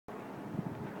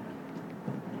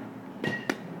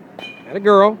That a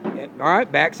girl. All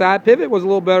right, backside pivot was a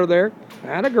little better there.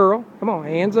 That a girl. Come on,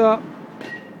 hands up.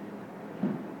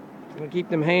 I'm gonna keep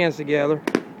them hands together.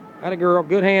 That a girl.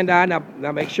 Good hand-eye.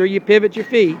 Now make sure you pivot your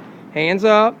feet. Hands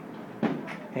up.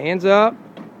 Hands up.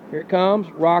 Here it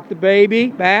comes. Rock the baby.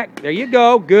 Back. There you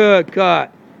go. Good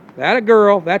cut. That a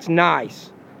girl. That's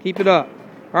nice. Keep it up.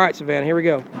 All right, Savannah, here we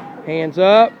go. Hands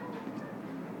up.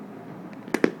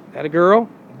 That a girl.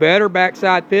 Better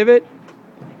backside pivot.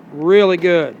 Really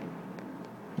good.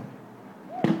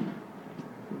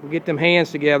 We'll get them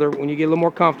hands together when you get a little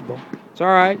more comfortable. It's all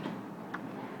right.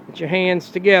 Get your hands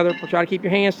together. We'll try to keep your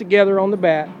hands together on the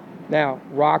bat. Now,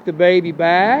 rock the baby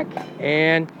back.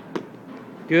 And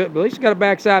good. But at least you got a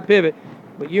backside pivot.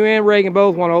 But you and Reagan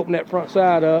both want to open that front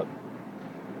side up.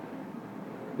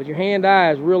 But your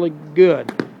hand-eye is really good.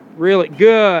 Really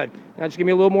good. Now just give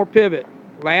me a little more pivot.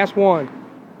 Last one.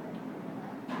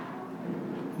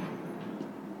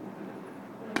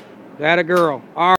 That a girl. All right.